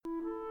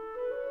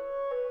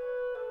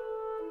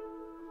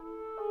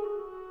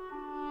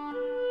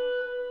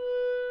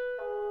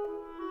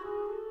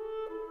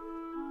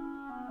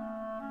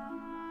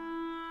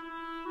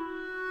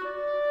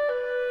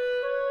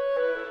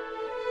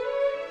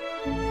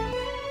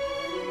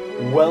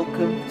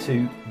Welcome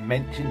to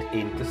Mentioned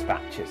in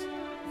Dispatches,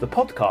 the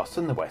podcast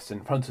from the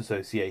Western Front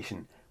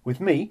Association,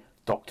 with me,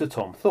 Dr.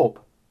 Tom Thorpe.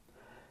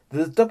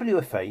 The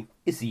WFA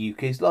is the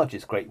UK's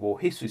largest Great War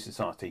History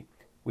Society.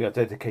 We are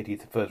dedicated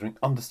to furthering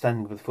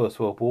understanding of the First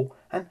World War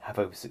and have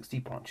over 60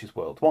 branches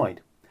worldwide.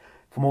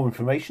 For more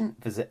information,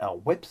 visit our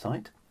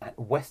website at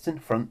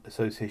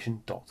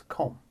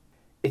westernfrontassociation.com.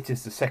 It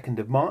is the 2nd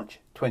of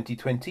March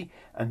 2020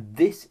 and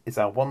this is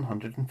our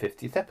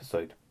 150th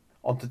episode.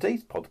 On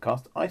today's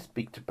podcast, I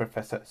speak to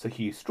Professor Sir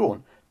Hugh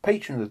Strachan,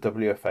 patron of the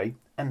WFA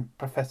and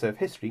Professor of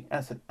History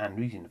at St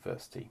Andrews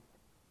University.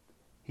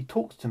 He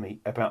talks to me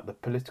about the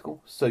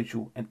political,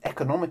 social and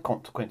economic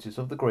consequences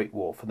of the Great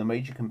War for the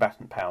major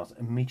combatant powers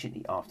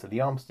immediately after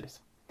the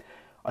armistice.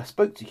 I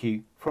spoke to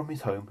Hugh from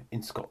his home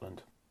in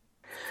Scotland.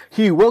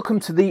 Hugh, welcome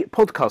to the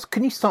podcast.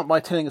 Can you start by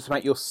telling us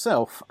about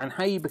yourself and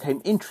how you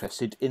became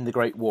interested in the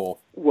Great War?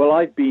 Well,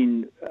 I've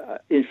been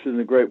interested in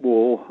the Great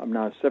War, I'm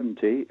now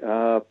 70,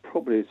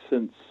 probably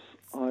since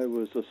I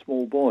was a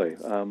small boy.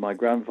 My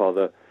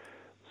grandfather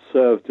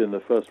served in the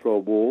First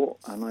World War,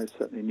 and I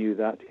certainly knew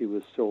that. He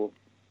was still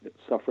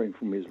suffering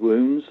from his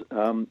wounds.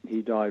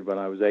 He died when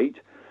I was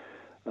 8,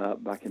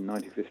 back in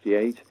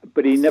 1958.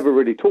 But he never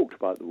really talked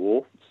about the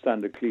war,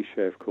 standard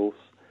cliche, of course.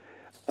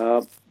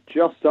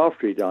 Just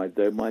after he died,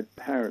 though, my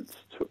parents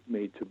took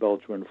me to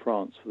Belgium and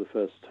France for the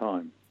first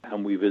time,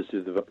 and we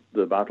visited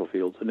the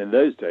battlefields. And in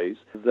those days,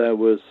 there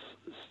was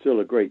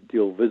still a great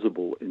deal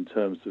visible in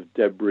terms of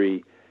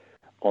debris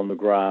on the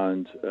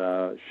ground,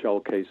 shell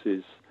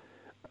cases,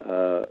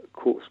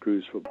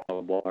 corkscrews for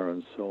barbed wire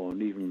and so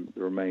on, even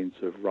the remains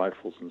of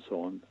rifles and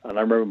so on. And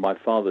I remember my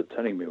father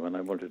telling me when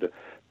I wanted to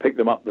pick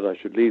them up that I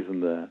should leave them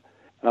there.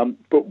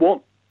 But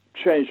what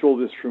changed all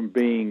this from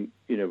being,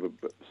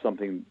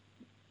 something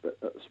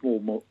a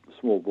small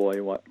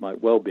boy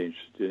might well be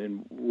interested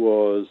in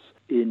was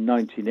in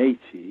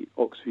 1980,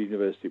 Oxford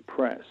University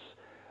Press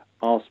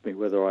asked me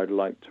whether I'd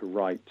like to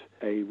write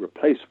a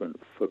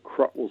replacement for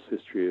Cruttwell's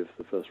History of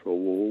the First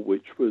World War,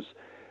 which was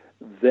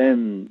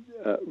then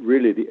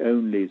really the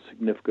only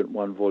significant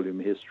one-volume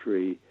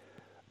history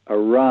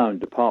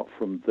around, apart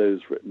from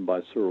those written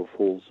by Cyril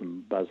Falls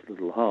and Basil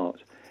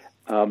Littlehart.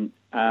 And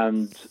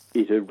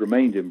it had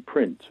remained in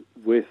print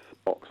with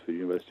Oxford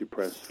University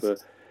Press for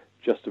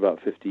just about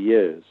 50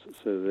 years,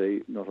 so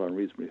they not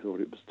unreasonably thought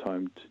it was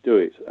time to do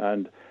it.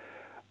 And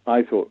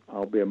I thought,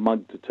 I'll be a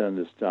mug to turn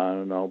this down,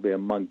 and I'll be a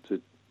mug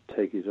to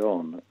take it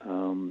on.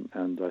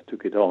 And I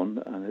took it on,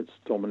 and it's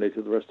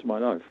dominated the rest of my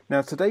life.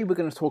 Now, today we're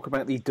going to talk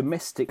about the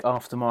domestic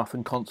aftermath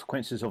and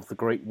consequences of the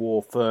Great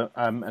War for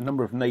a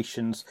number of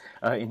nations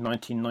in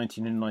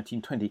 1919 and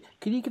 1920.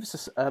 Can you give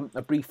us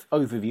a brief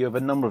overview of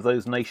a number of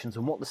those nations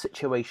and what the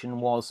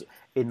situation was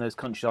in those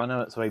countries? I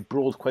know it's a very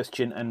broad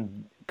question,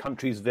 and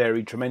countries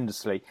varied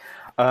tremendously.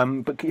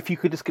 But if you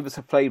could just give us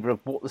a flavour of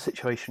what the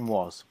situation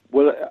was.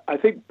 Well, I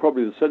think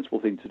probably the sensible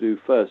thing to do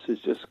first is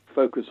just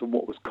focus on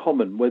what was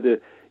common, whether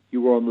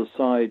you were on the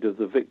side of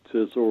the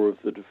victors or of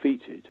the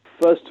defeated.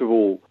 First of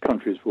all,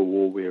 countries were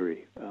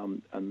war-weary,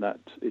 and that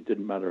it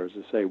didn't matter, as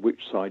I say,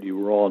 which side you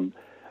were on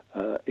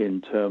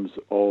in terms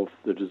of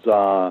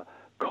the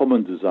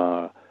common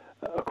desire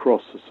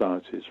across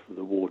societies for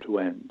the war to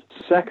end.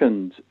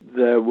 Second,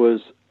 there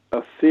was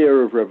a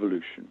fear of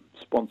revolution,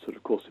 sponsored,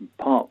 of course, in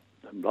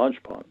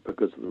large part,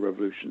 because of the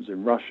revolutions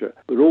in Russia,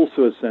 but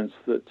also a sense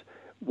that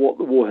what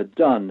the war had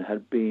done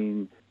had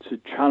been to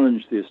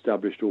challenge the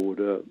established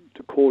order,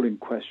 to call in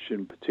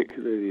question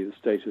particularly the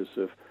status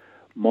of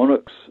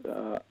monarchs,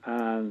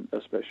 and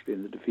especially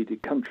in the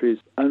defeated countries,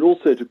 and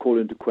also to call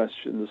into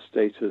question the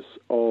status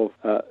of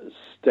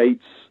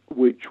states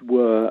which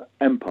were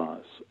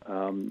empires,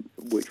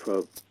 which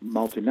were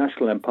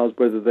multinational empires,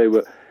 whether they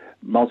were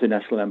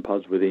multinational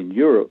empires within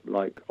Europe,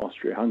 like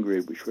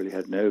Austria-Hungary, which really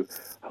had no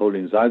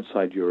holdings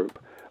outside Europe,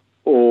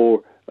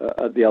 or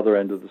at the other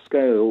end of the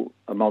scale,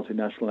 a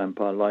multinational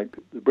empire like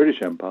the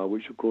British Empire,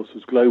 which of course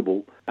was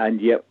global, and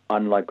yet,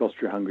 unlike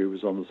Austria-Hungary,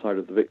 was on the side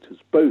of the victors.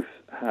 Both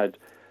had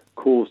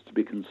cause to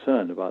be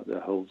concerned about their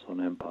holds on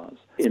empires.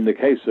 In the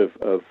case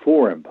of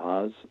four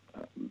empires,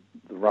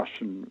 the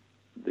Russian,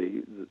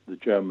 the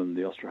German,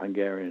 the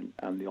Austro-Hungarian,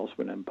 and the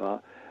Ottoman Empire,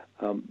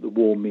 the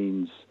war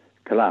means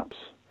collapse.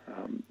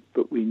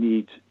 But we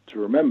need to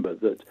remember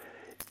that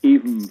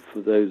even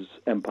for those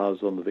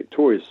empires on the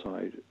victorious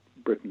side,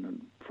 Britain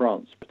and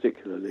France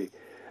particularly,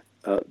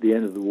 the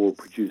end of the war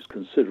produced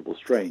considerable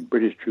strain.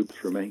 British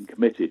troops remained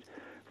committed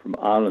from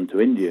Ireland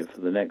to India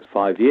for the next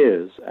 5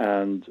 years,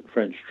 and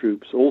French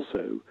troops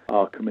also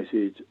are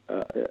committed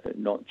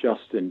not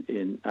just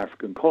in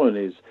African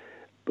colonies,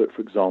 but,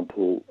 for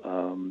example,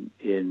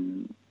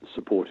 in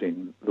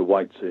supporting the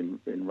whites in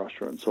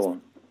Russia and so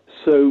on.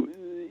 So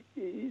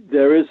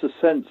there is a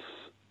sense,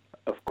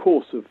 of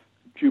course, of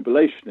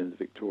jubilation in the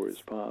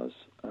victorious powers,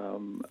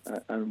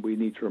 and we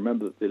need to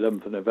remember that the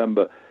 11th of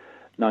November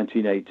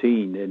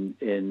 1918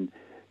 in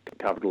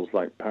capitals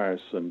like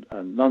Paris and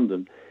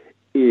London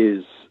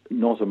is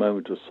not a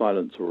moment of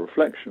silence or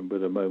reflection,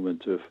 but a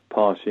moment of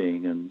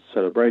partying and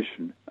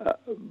celebration,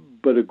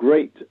 but a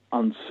great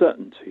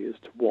uncertainty as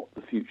to what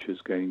the future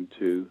is going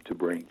to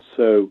bring.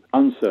 So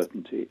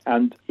uncertainty,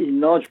 and in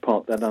large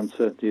part that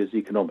uncertainty is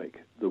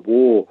economic. The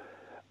war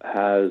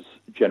has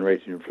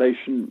generated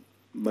inflation.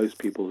 Most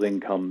people's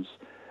incomes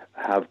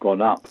have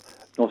gone up,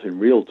 not in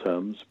real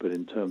terms, but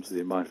in terms of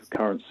the amount of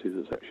currency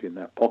that's actually in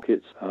their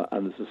pockets.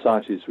 And the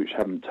societies which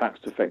haven't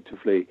taxed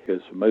effectively,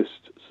 because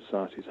most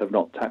societies have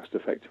not taxed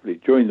effectively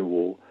during the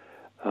war,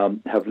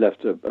 have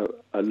left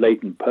a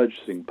latent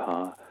purchasing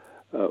power,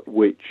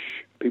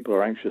 which people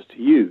are anxious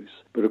to use.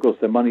 But of course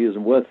their money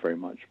isn't worth very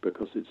much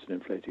because it's an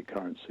inflated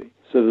currency.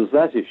 So there's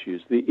that issue.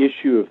 The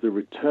issue of the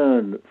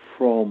return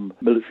from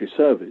military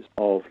service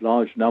of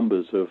large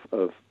numbers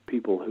of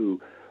people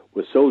who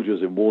were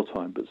soldiers in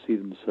wartime but see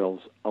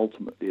themselves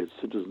ultimately as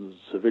citizens,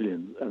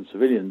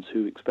 civilians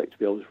who expect to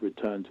be able to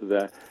return to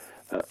their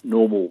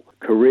normal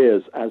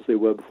careers as they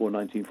were before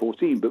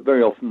 1914. But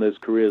very often those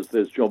careers,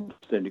 those jobs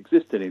don't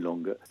exist any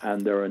longer,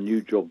 and there are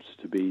new jobs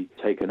to be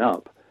taken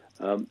up.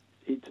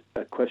 It's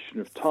a question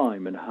of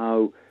time and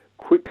how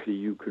quickly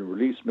you can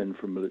release men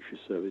from military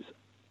service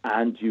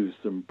and use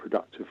them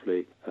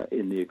productively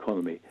in the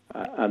economy.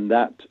 And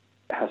that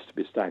has to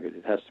be staggered,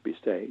 it has to be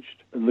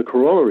staged. And the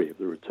corollary of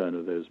the return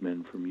of those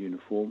men from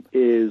uniform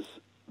is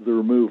the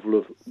removal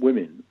of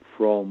women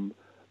from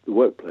the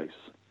workplace.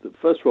 The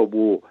First World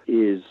War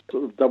is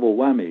sort of double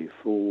whammy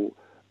for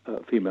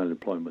female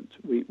employment.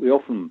 We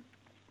often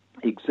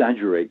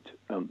exaggerate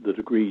the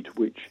degree to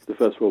which the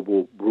First World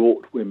War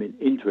brought women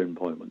into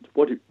employment.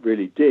 What it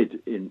really did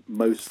in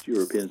most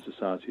European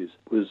societies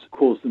was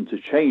cause them to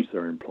change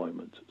their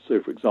employment. So,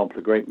 for example,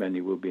 a great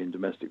many will be in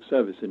domestic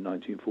service in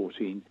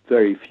 1914.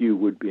 Very few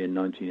would be in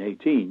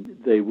 1918.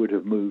 They would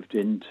have moved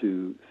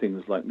into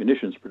things like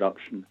munitions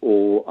production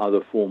or other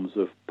forms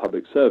of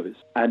public service.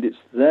 And it's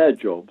their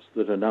jobs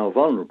that are now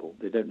vulnerable.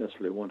 They don't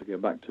necessarily want to go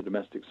back to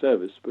domestic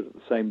service, but at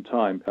the same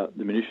time,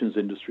 the munitions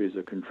industries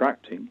are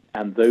contracting,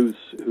 and those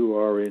who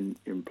are in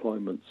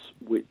employments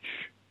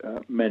which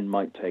men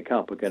might take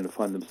up are going to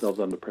find themselves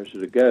under pressure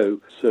to go,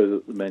 so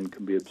that the men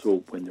can be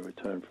absorbed when they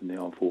return from the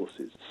armed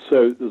forces.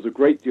 So there's a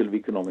great deal of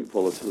economic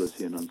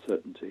volatility and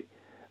uncertainty,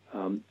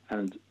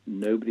 and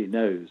nobody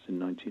knows in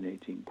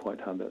 1918 quite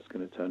how that's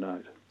going to turn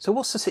out. So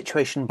what's the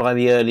situation by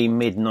the early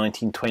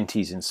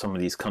mid-1920s in some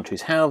of these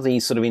countries? How have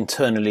these sort of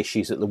internal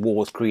issues that the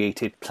war's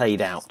created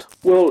played out?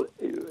 Well,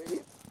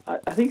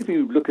 I think if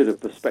you look at a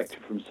perspective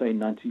from, say,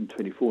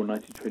 1924,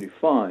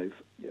 1925,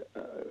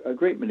 a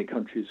great many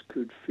countries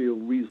could feel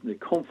reasonably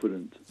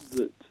confident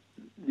that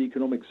the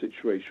economic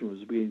situation was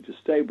beginning to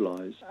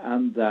stabilise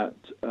and that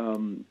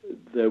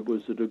there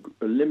was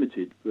a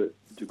limited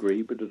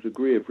degree, but a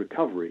degree of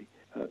recovery.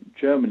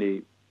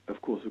 Germany,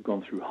 of course, have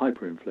gone through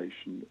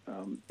hyperinflation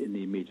in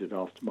the immediate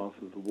aftermath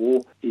of the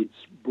war.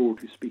 It's,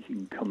 broadly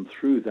speaking, come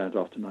through that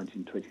after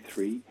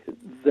 1923.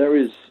 There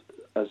is,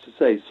 as I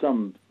say,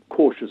 some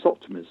cautious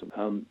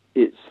optimism.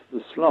 It's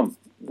the slump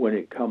when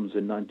it comes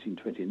in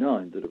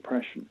 1929, the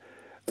depression,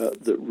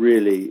 that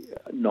really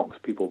knocks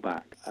people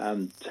back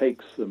and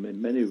takes them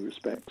in many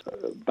respects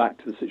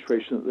back to the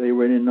situation that they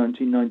were in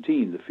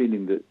 1919, the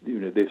feeling that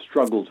they've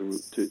struggled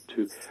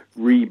to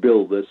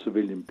rebuild their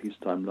civilian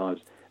peacetime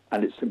lives,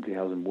 and it simply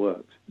hasn't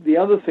worked. The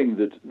other thing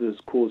that has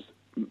caused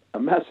a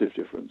massive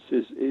difference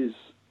is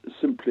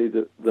simply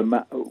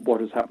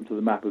what has happened to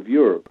the map of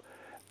Europe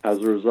as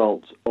a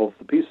result of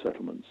the peace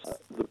settlements.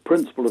 The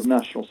principle of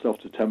national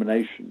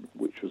self-determination,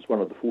 which was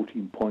one of the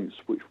 14 points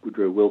which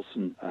Woodrow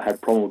Wilson had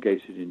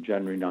promulgated in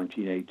January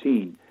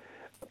 1918,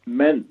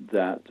 meant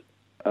that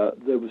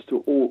there was, to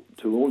all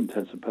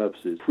intents and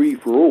purposes, free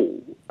for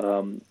all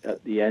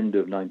at the end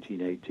of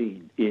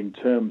 1918 in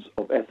terms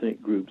of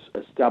ethnic groups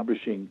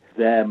establishing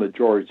their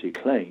majority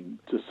claim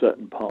to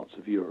certain parts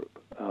of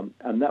Europe.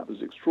 And that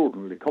was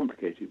extraordinarily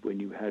complicated when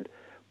you had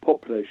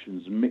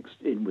populations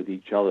mixed in with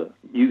each other.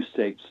 New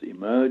states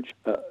emerge,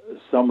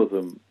 some of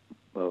them,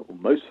 or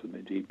most of them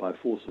indeed, by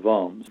force of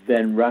arms,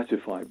 then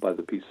ratified by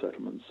the peace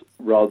settlements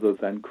rather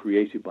than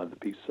created by the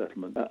peace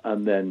settlement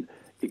and then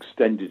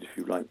extended, if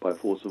you like, by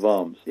force of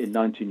arms. In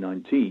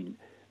 1919,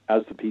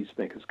 as the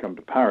peacemakers come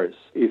to Paris,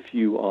 if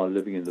you are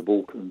living in the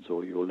Balkans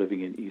or you're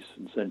living in East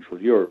and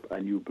Central Europe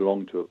and you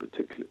belong to a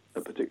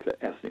particular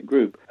ethnic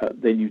group,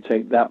 then you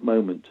take that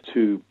moment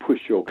to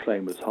push your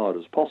claim as hard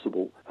as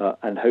possible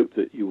and hope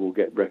that you will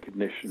get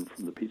recognition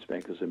from the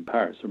peacemakers in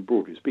Paris. And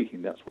broadly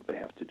speaking, that's what they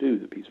have to do,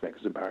 the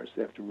peacemakers in Paris.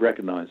 They have to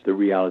recognize the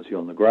reality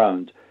on the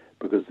ground,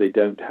 because they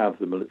don't have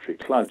the military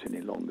clout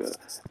any longer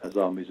as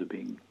armies are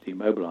being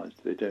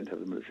demobilized. They don't have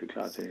the military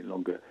clout any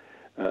longer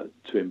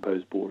to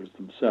impose borders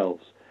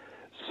themselves.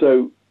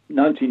 So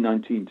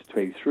 1919 to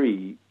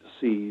 23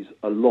 sees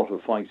a lot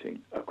of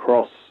fighting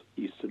across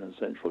Eastern and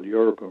Central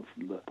Europe, and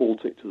from the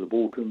Baltic to the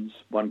Balkans.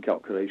 One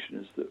calculation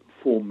is that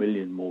 4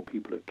 million more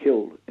people are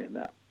killed in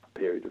that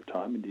period of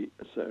time.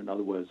 So in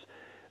other words,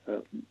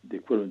 the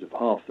equivalent of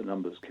half the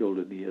numbers killed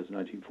in the years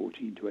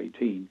 1914 to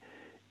 18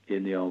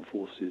 in the armed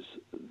forces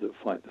that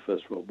fight the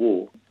First World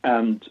War.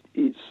 And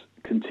it's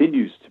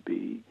continues to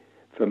be,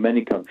 for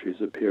many countries,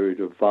 a period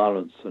of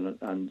violence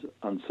and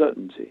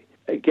uncertainty.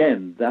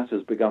 Again, that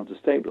has begun to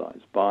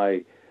stabilize.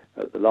 By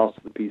the last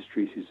of the peace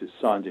treaties is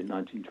signed in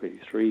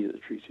 1923, the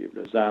Treaty of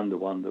Lausanne, the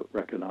one that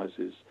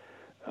recognizes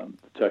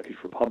the Turkish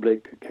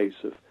Republic, a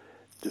case of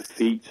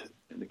defeat,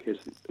 in the case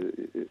of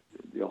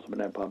the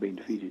Ottoman Empire being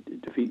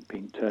defeat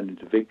being turned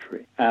into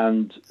victory.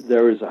 And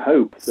there is a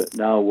hope that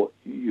now what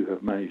you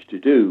have managed to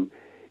do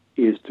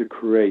is to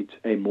create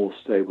a more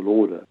stable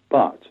order.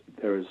 But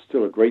there is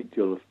still a great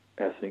deal of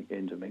ethnic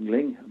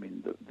intermingling. I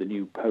mean, the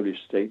new Polish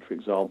state, for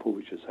example,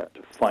 which has had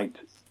to fight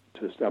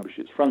to establish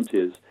its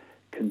frontiers,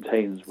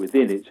 contains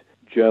within it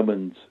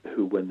Germans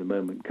who, when the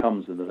moment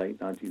comes in the late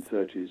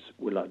 1930s,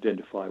 will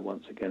identify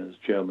once again as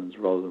Germans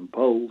rather than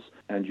Poles,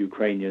 and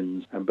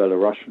Ukrainians and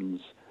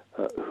Belarusians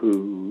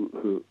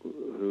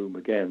whom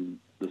again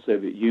the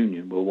Soviet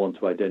Union will want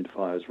to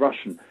identify as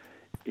Russian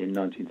in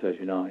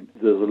 1939.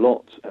 There's a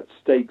lot at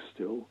stake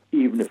still,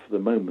 even if for the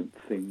moment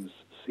things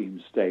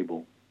seem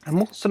stable. And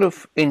what sort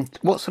of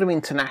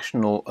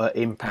international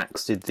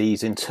impacts did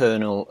these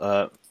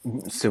internal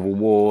civil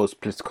wars,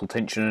 political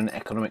tension, and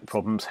economic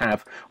problems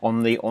have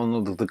on the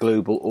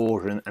global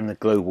order and the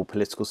global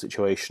political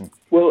situation?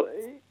 Well,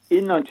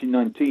 in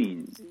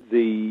 1919,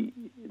 the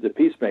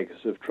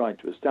peacemakers have tried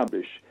to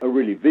establish a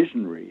really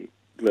visionary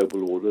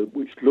global order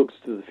which looks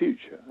to the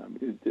future. I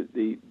mean,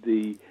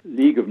 the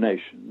League of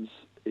Nations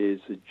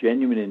is a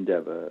genuine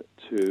endeavor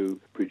to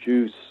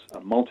produce a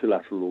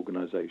multilateral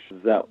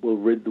organization that will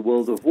rid the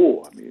world of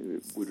war. I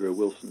mean, Woodrow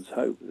Wilson's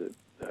hope, the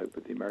hope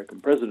of the American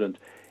president,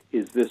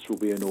 is this will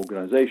be an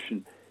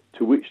organization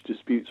to which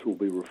disputes will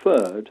be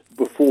referred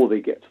before they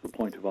get to the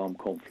point of armed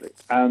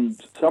conflict. And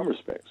in some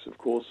respects, of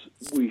course,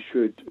 we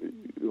should,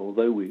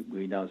 although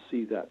we now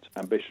see that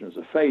ambition as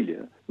a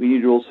failure, we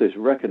need also to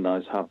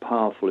recognize how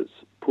powerful its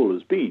pull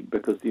has been,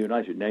 because the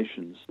United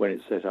Nations, when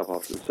it set up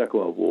after the Second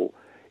World War,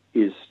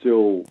 is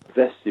still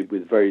vested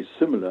with very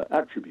similar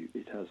attributes.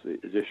 It has the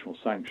additional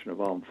sanction of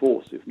armed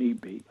force if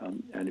need be,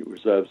 and it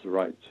reserves the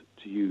right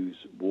to use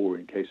war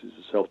in cases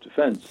of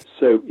self-defense.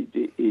 So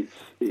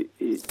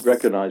it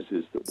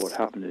recognizes that what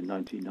happened in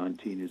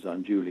 1919 is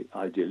unduly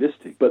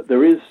idealistic, but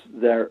there is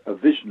a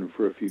vision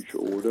for a future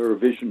order, a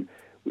vision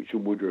which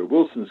in Woodrow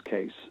Wilson's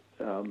case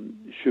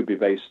should be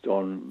based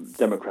on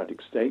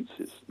democratic states.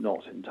 It's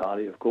not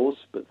entirely, of course,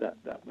 but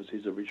that was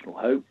his original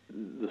hope.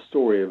 The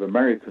story of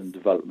American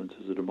development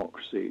as a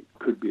democracy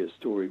could be a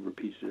story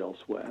repeated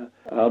elsewhere.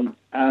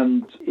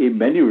 And in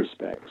many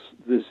respects,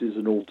 this is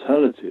an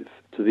alternative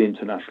to the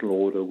international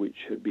order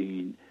which had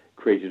been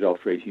created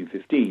after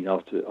 1815,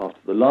 after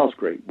the last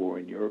great war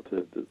in Europe,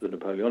 the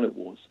Napoleonic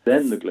Wars.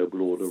 Then the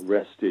global order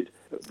rested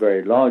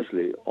very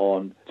largely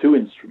on two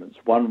instruments.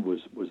 One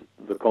was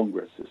the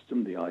Congress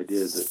system, the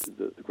idea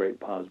that the great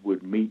powers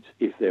would meet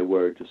if there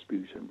were a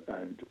dispute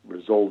and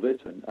resolve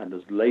it. And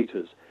as late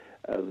as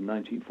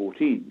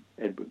 1914,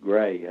 Edward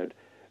Grey,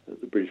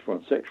 the British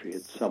Foreign Secretary,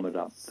 had summed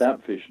up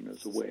that vision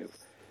as a way of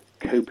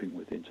coping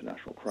with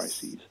international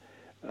crises.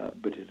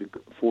 But it had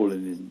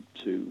fallen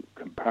into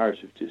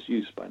comparative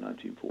disuse by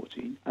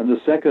 1914. And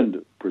the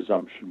second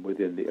presumption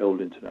within the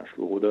old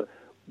international order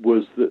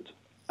was that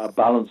a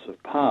balance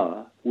of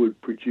power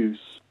would produce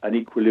an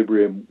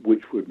equilibrium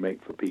which would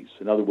make for peace.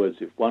 In other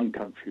words, if one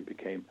country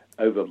became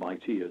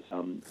overmighty, as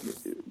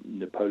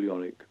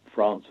Napoleonic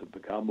France had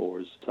become,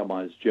 or as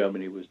sometimes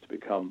Germany was to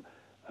become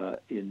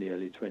in the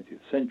early 20th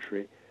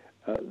century,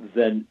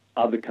 then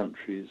other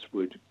countries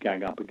would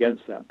gang up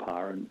against that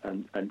power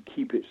and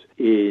keep it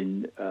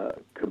in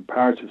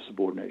comparative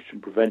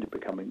subordination, prevent it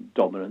becoming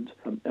dominant,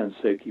 and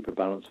so keep a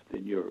balance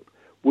within Europe.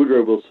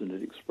 Woodrow Wilson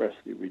had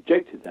expressly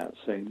rejected that,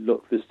 saying,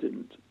 look, this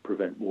didn't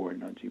prevent war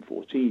in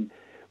 1914.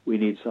 We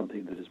need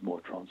something that is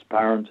more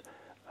transparent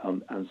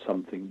and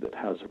something that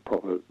has a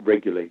proper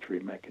regulatory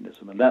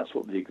mechanism. And that's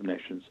what the League of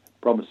Nations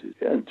promises.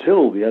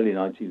 Until the early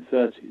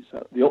 1930s,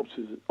 the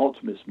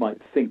optimists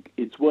might think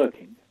it's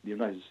working. The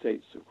United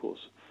States, of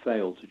course,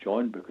 failed to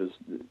join because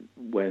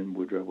when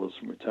Woodrow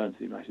Wilson returned to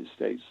the United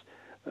States,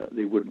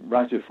 they wouldn't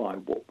ratify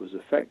what was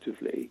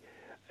effectively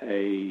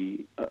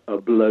a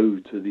blow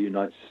to the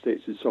United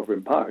States'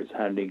 sovereign power. It's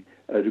handing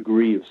a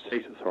degree of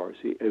state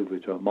authority over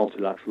to a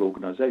multilateral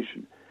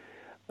organization.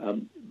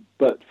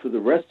 But for the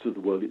rest of the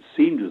world, it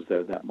seemed as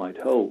though that might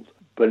hold.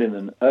 But in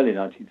the early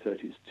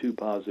 1930s, two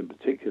powers in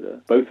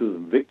particular, both of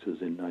them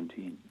victors in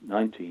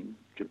 1919,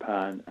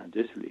 Japan and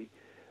Italy,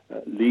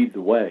 lead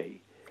the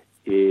way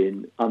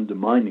in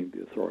undermining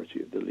the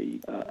authority of the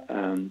League.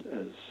 And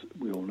as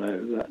we all know,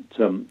 that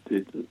the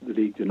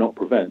League did not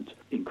prevent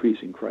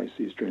increasing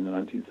crises during the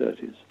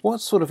 1930s.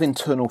 What sort of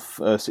internal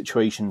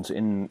situations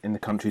in the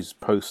countries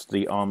post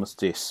the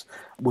armistice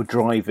were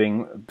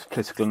driving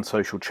political and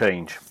social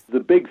change? The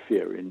big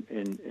fear in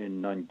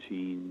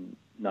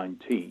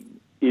 1919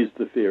 is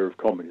the fear of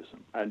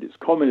communism. And it's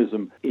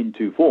communism in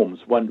two forms.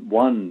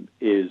 One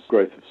is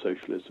growth of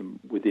socialism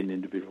within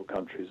individual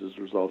countries as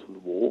a result of the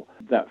war.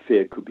 That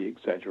fear could be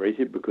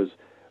exaggerated because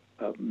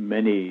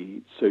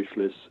many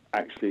socialists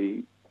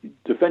actually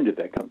defended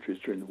their countries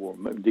during the war.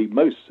 Indeed,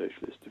 most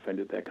socialists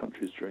defended their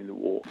countries during the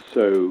war.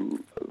 So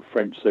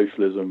French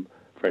socialists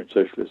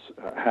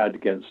had,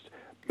 against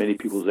many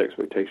people's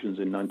expectations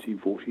in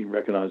 1914,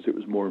 recognized it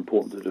was more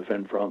important to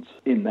defend France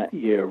in that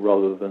year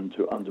rather than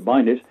to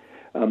undermine it.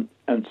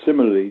 And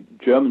similarly,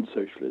 German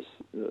socialists,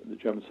 the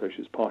German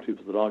Socialist Party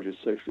was the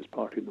largest socialist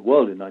party in the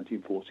world in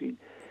 1914,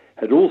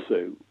 had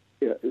also,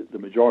 the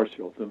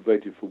majority of them,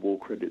 voted for war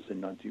credits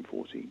in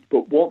 1914.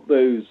 But what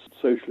those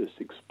socialists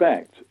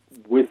expect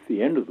with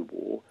the end of the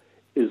war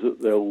is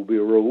that there will be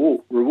a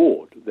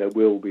reward. There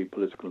will be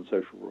political and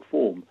social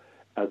reform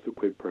as the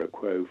quid pro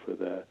quo for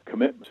their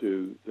commitment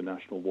to the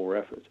national war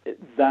effort.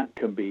 That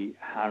can be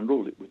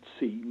handled, it would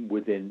seem,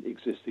 within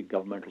existing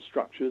governmental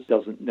structures.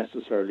 Doesn't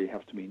necessarily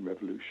have to mean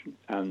revolution.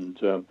 And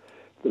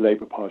the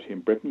Labour Party in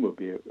Britain would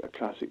be a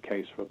classic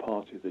case for a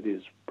party that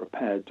is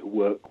prepared to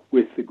work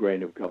with the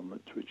grain of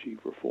government to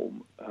achieve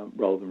reform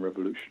rather than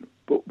revolution.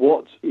 But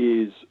what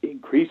is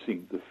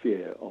increasing the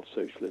fear of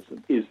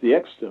socialism is the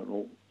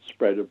external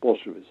spread of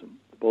Bolshevism.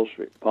 The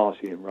Bolshevik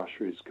Party in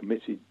Russia is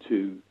committed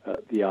to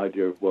the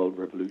idea of world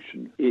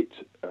revolution. It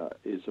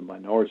is a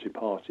minority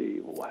party,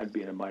 or had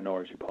been a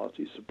minority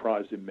party,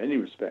 surprised in many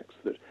respects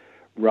that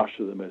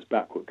Russia, the most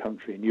backward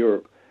country in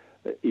Europe,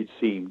 it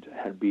seemed,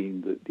 had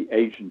been the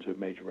agent of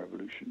major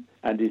revolution.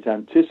 And it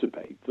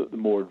anticipates that the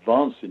more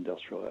advanced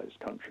industrialized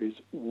countries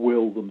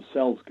will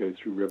themselves go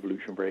through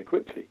revolution very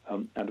quickly.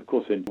 And of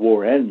course, the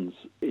war ends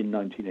in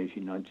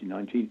 1918,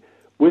 1919,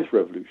 with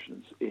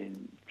revolutions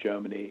in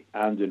Germany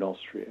and in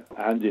Austria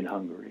and in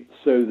Hungary.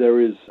 So there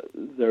is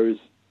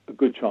a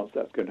good chance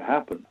that's going to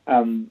happen.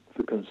 And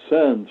the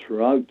concern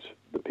throughout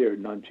the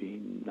period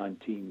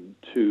 1919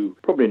 to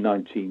probably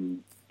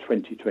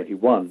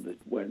 2021, that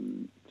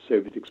when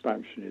Soviet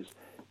expansion is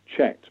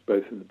checked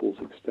both in the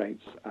Baltic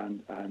states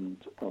and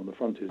on the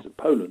frontiers of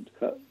Poland,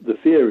 the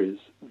fear is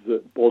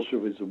that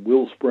Bolshevism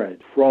will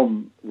spread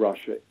from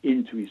Russia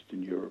into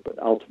Eastern Europe and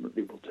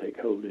ultimately will take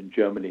hold in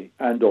Germany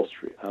and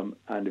Austria.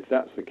 And if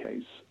that's the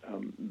case,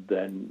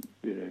 then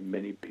in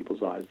many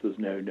people's eyes there's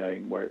no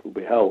knowing where it will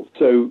be held.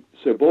 So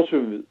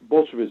Bolshevism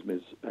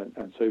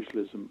and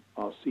socialism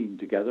are seen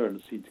together and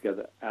are seen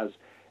together as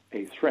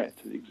a threat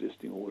to the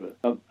existing order.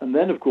 And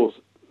then, of course,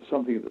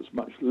 something that's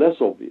much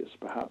less obvious,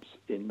 perhaps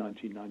in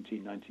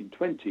 1919,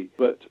 1920,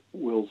 but it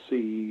will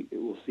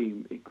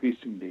seem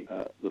increasingly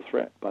the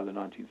threat by the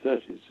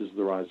 1930s, is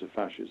the rise of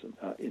fascism.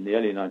 In the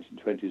early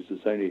 1920s,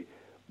 there's only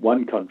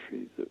one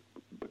country that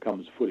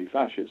becomes fully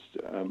fascist,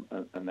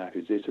 and that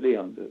is Italy,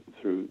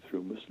 through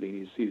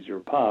Mussolini's seizure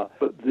of power.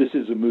 But this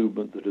is a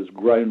movement that has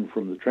grown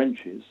from the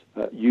trenches,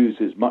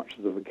 uses much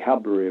of the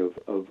vocabulary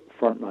of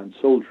frontline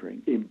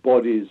soldiering,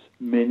 embodies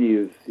many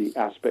of the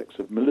aspects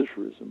of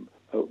militarism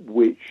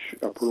which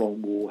a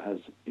prolonged war has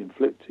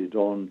inflicted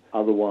on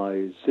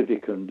otherwise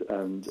civic and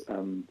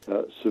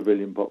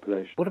civilian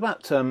population. What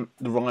about the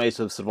rise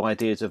of sort of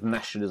ideas of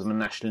nationalism and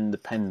national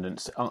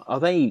independence? Are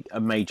they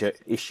major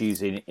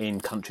issues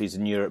in countries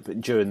in Europe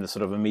during the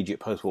sort of immediate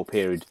post-war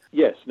period?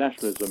 Yes,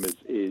 nationalism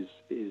is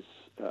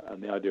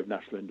and the idea of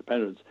national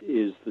independence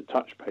is the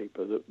touch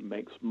paper that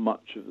makes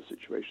much of the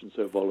situation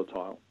so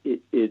volatile.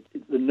 The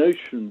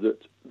notion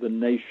that the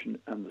nation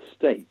and the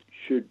state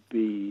should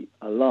be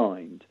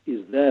aligned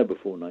is there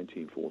before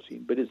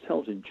 1914, but it's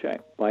held in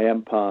check by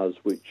empires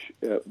which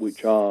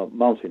are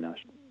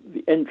multinational.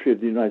 The entry of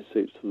the United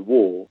States to the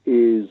war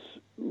is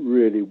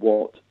really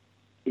what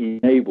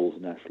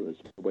enables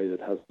nationalism in a way that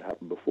hasn't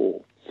happened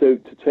before. So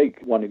to take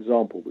one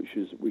example, which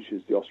is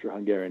the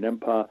Austro-Hungarian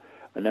Empire,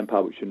 an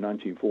empire which in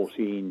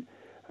 1914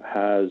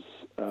 has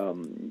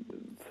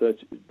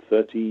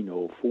 13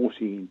 or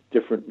 14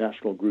 different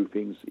national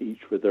groupings,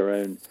 each with their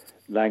own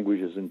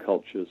languages and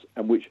cultures,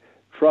 and which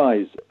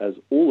tries, as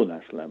all the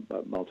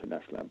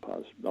multinational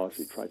empires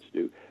largely try to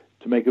do,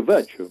 to make a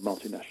virtue of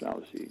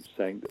multinationality,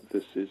 saying that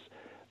this is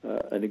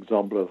an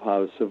example of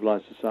how a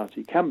civilized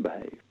society can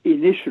behave.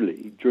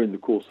 Initially, during the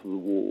course of the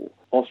war,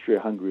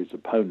 Austria-Hungary's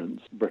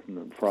opponents, Britain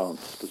and France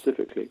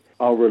specifically,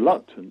 are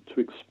reluctant to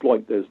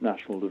exploit those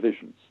national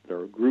divisions. There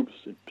are groups,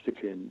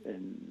 particularly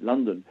in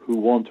London, who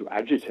want to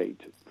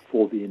agitate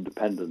for the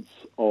independence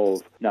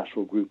of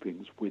national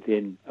groupings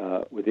within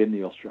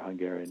the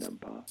Austro-Hungarian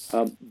Empire.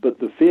 But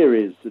the fear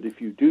is that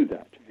if you do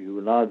that, if you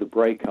allow the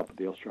breakup of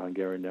the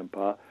Austro-Hungarian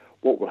Empire,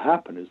 what will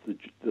happen is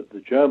that the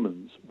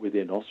Germans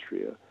within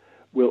Austria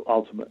will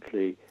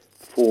ultimately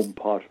form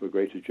part of a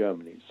greater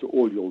Germany. So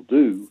all you'll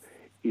do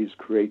is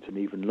create an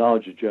even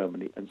larger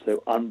Germany and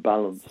so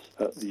unbalance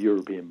the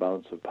European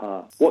balance of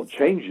power. What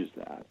changes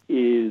that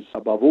is,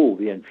 above all,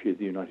 the entry of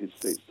the United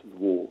States to the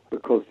war,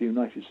 because the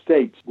United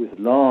States, with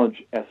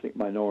large ethnic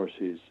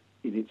minorities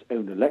in its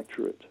own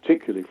electorate,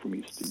 particularly from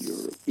Eastern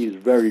Europe, is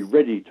very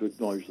ready to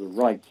acknowledge the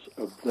rights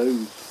of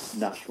those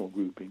national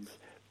groupings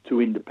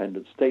to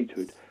independent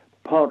statehood,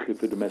 partly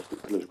for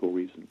domestic political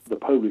reasons. The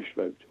Polish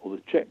vote or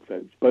the Czech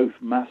vote both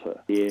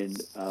matter in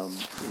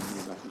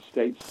the United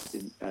States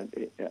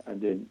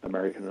and in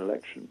American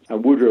elections.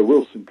 And Woodrow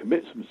Wilson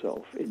commits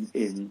himself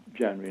in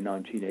January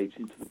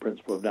 1918 to the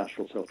principle of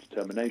national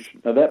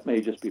self-determination. Now, that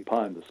may just be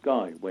pie in the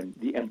sky when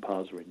the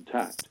empires are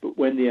intact, but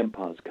when the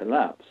empires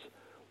collapse,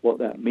 what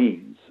that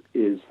means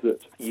is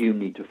that you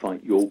need to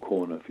fight your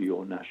corner for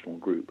your national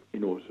group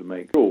in order to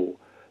make sure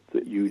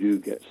that you do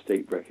get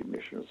state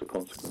recognition as a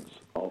consequence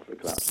of the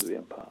collapse of the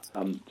empire.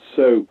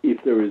 So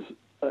if there is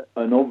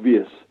an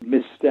obvious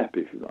misstep,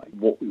 if you like,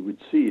 what we would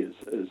see is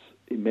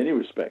in many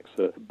respects,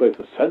 both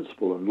a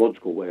sensible and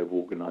logical way of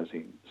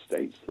organizing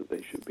states, that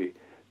they should be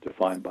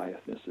defined by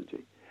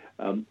ethnicity,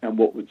 and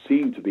what would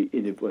seem to be,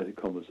 in inverted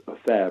commas, a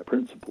fair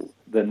principle,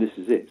 then this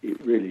is it.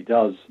 It really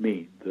does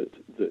mean that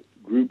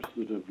groups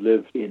that have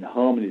lived in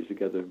harmony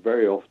together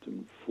very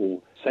often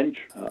for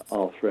centuries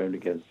are thrown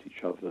against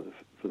each other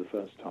for the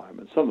first time.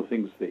 And some of the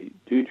things they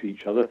do to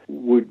each other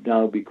would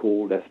now be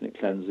called ethnic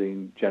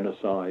cleansing,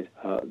 genocide.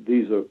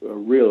 These are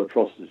real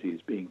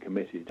atrocities being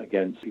committed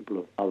against people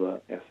of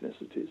other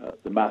ethnicities.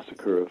 The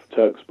massacre of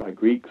Turks by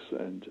Greeks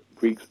and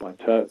Greeks by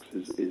Turks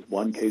is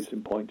one case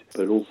in point,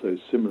 but also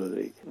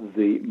similarly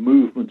the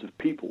movement of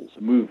peoples,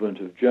 the movement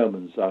of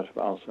Germans out of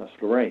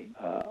Alsace-Lorraine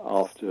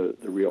after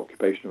the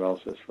reoccupation of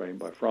Alsace-Lorraine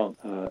by France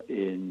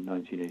in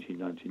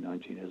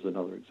 1918-1919 is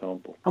another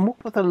example. And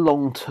what were the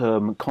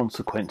long-term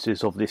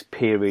consequences of this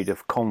period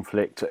of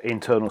conflict,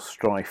 internal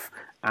strife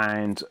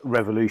and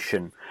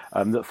revolution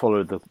that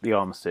followed the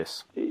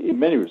armistice? In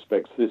many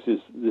respects, this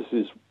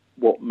is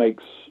what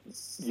makes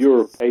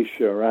Europe,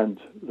 Asia and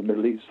the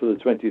Middle East for the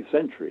 20th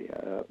century,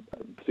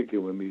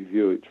 particularly when we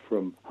view it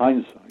from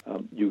hindsight.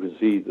 You can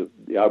see that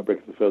the outbreak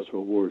of the First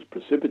World War is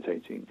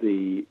precipitating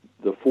the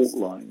fault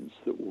lines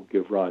that will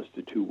give rise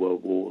to two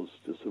world wars,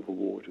 to civil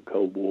war, to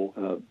Cold War,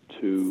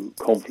 to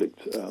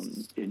conflict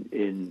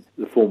in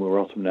the former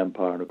Ottoman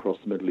Empire and across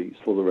the Middle East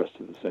for the rest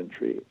of the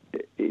century.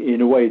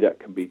 In a way, that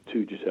can be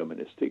too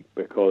deterministic,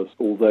 because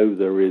although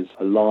there is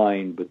a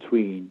line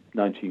between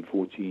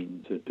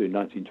 1914 to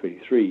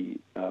 1923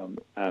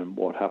 and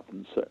what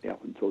happened certainly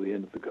up until the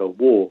end of the Cold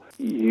War,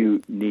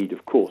 you need,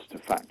 of course, to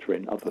factor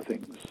in other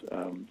things.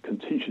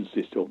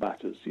 Contingency still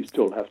matters. You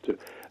still have to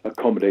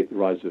accommodate the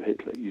rise of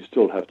Hitler. You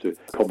still have to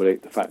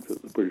accommodate the fact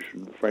that the British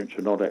and the French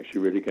are not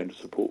actually really going to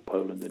support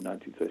Poland in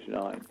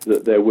 1939,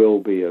 that there will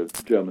be a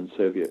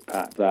German-Soviet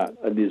pact, that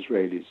an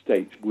Israeli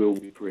state will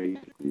be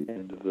created at the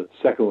end of the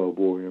Second World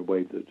War in a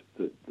way that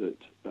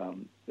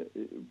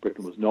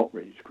Britain was not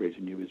ready to create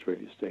a new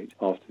Israeli state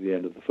after the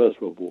end of the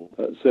First World War.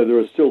 So there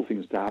are still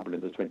things to happen in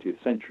the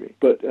 20th century.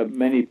 But at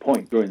many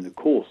points during the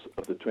course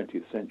of the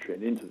 20th century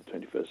and into the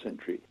 21st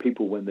century,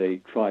 people, when they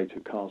try to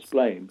cast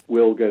blame,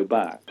 will go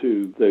back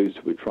to those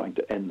who were trying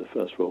to end the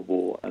First World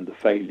War and the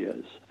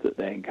failures that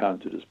they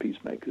encountered as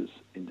peacemakers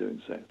in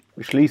doing so.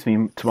 Which leads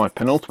me to my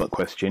penultimate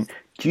question.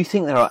 Do you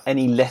think there are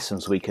any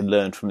lessons we can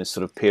learn from this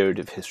sort of period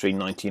of history,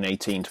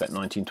 1918 to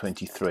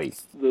 1923?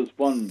 There's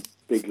one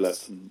big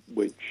lesson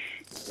which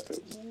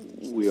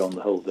we on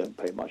the whole don't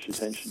pay much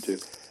attention to.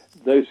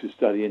 Those who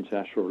study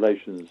international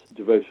relations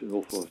devote an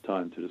awful lot of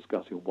time to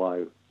discussing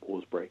why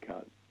wars break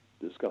out,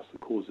 discuss the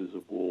causes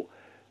of war,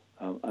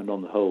 and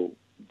on the whole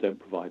don't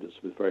provide us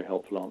with very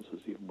helpful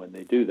answers even when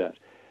they do that.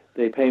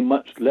 They pay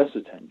much less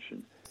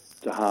attention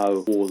to how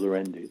wars are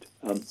ended.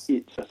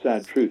 It's a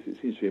sad truth. It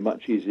seems to be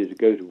much easier to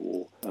go to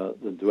war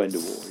than to end a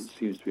war. It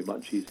seems to be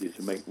much easier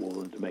to make war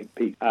than to make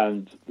peace.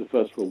 And the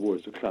First World War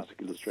is a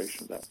classic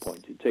illustration of that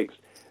point. It takes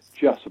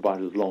just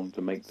about as long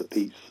to make the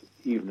peace,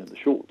 even in the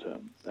short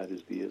term, that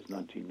is the years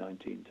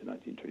 1919 to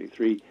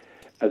 1923,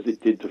 as it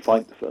did to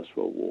fight the First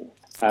World War.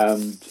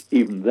 And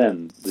even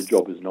then, the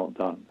job is not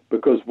done.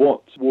 Because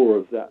what war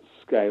of that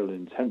scale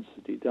and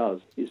intensity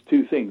does is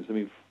two things. I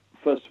mean,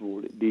 first of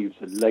all, it leaves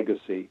a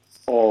legacy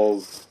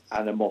of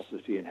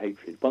animosity and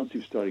hatred. Once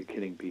you've started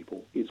killing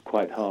people, it's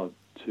quite hard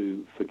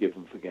to forgive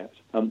and forget.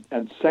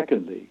 And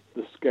secondly,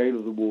 the scale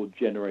of the war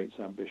generates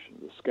ambition.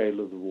 The scale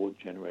of the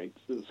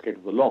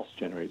loss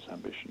generates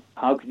ambition.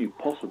 How can you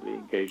possibly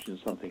engage in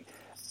something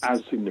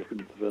as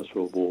significant as the First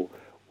World War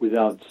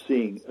without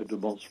seeing a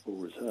demonstrable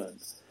return?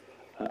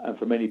 And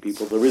for many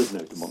people, there is no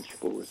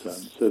demonstrable return.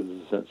 So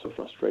there's a sense of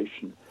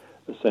frustration,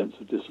 a sense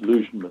of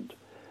disillusionment,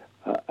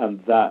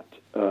 and that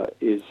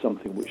is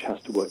something which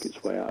has to work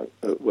its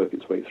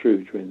way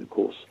through during the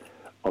course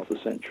of the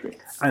century.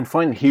 And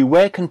finally, Hugh,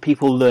 where can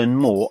people learn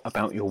more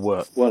about your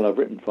work? Well, I've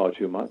written far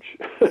too much.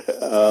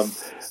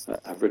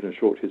 I've written a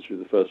short history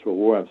of the First World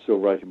War. I'm still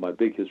writing my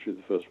big history of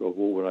the First World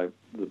War,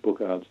 the book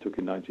I undertook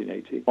in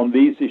 1980. On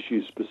these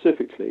issues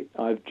specifically,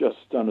 I've just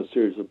done a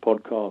series of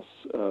podcasts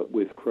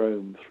with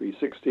Chrome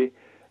 360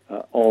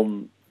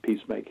 on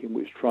peacemaking,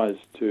 which tries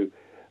to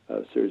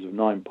a series of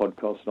 9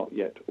 podcasts, not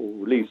yet all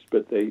released,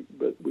 but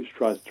which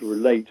tries to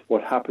relate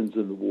what happens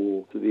in the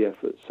war to the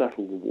effort to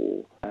settle the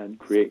war and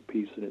create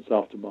peace in its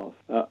aftermath,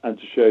 and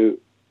to show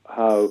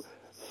how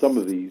some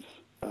of these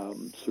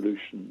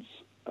solutions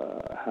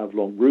have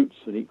long roots,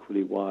 and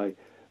equally why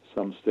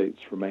some states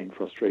remain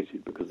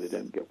frustrated because they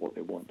don't get what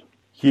they want.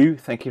 Hugh,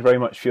 thank you very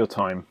much for your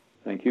time.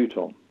 Thank you,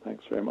 Tom.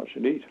 Thanks very much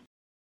indeed.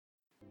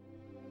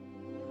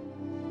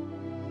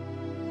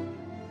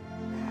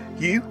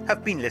 You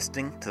have been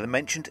listening to the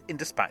Mentioned in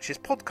Dispatches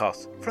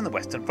podcast from the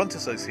Western Front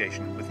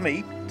Association with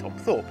me, Tom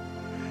Thorpe.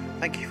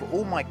 Thank you for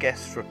all my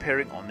guests for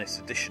appearing on this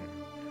edition.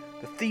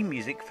 The theme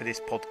music for this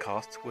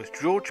podcast was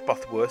George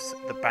Butterworth's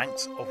The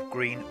Banks of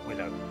Green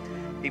Willow.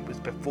 It was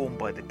performed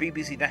by the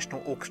BBC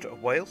National Orchestra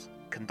of Wales,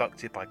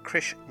 conducted by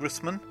Krish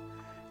Russman,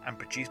 and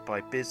produced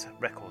by Biz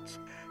Records.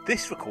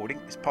 This recording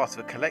is part of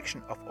a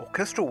collection of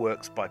orchestral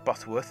works by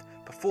Butterworth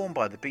performed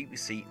by the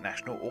BBC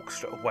National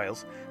Orchestra of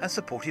Wales and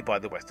supported by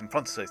the Western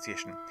Front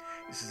Association.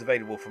 This is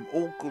available from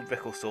all good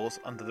record stores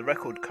under the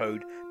record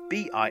code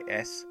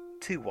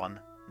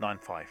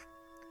BIS2195.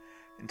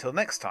 Until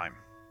next time.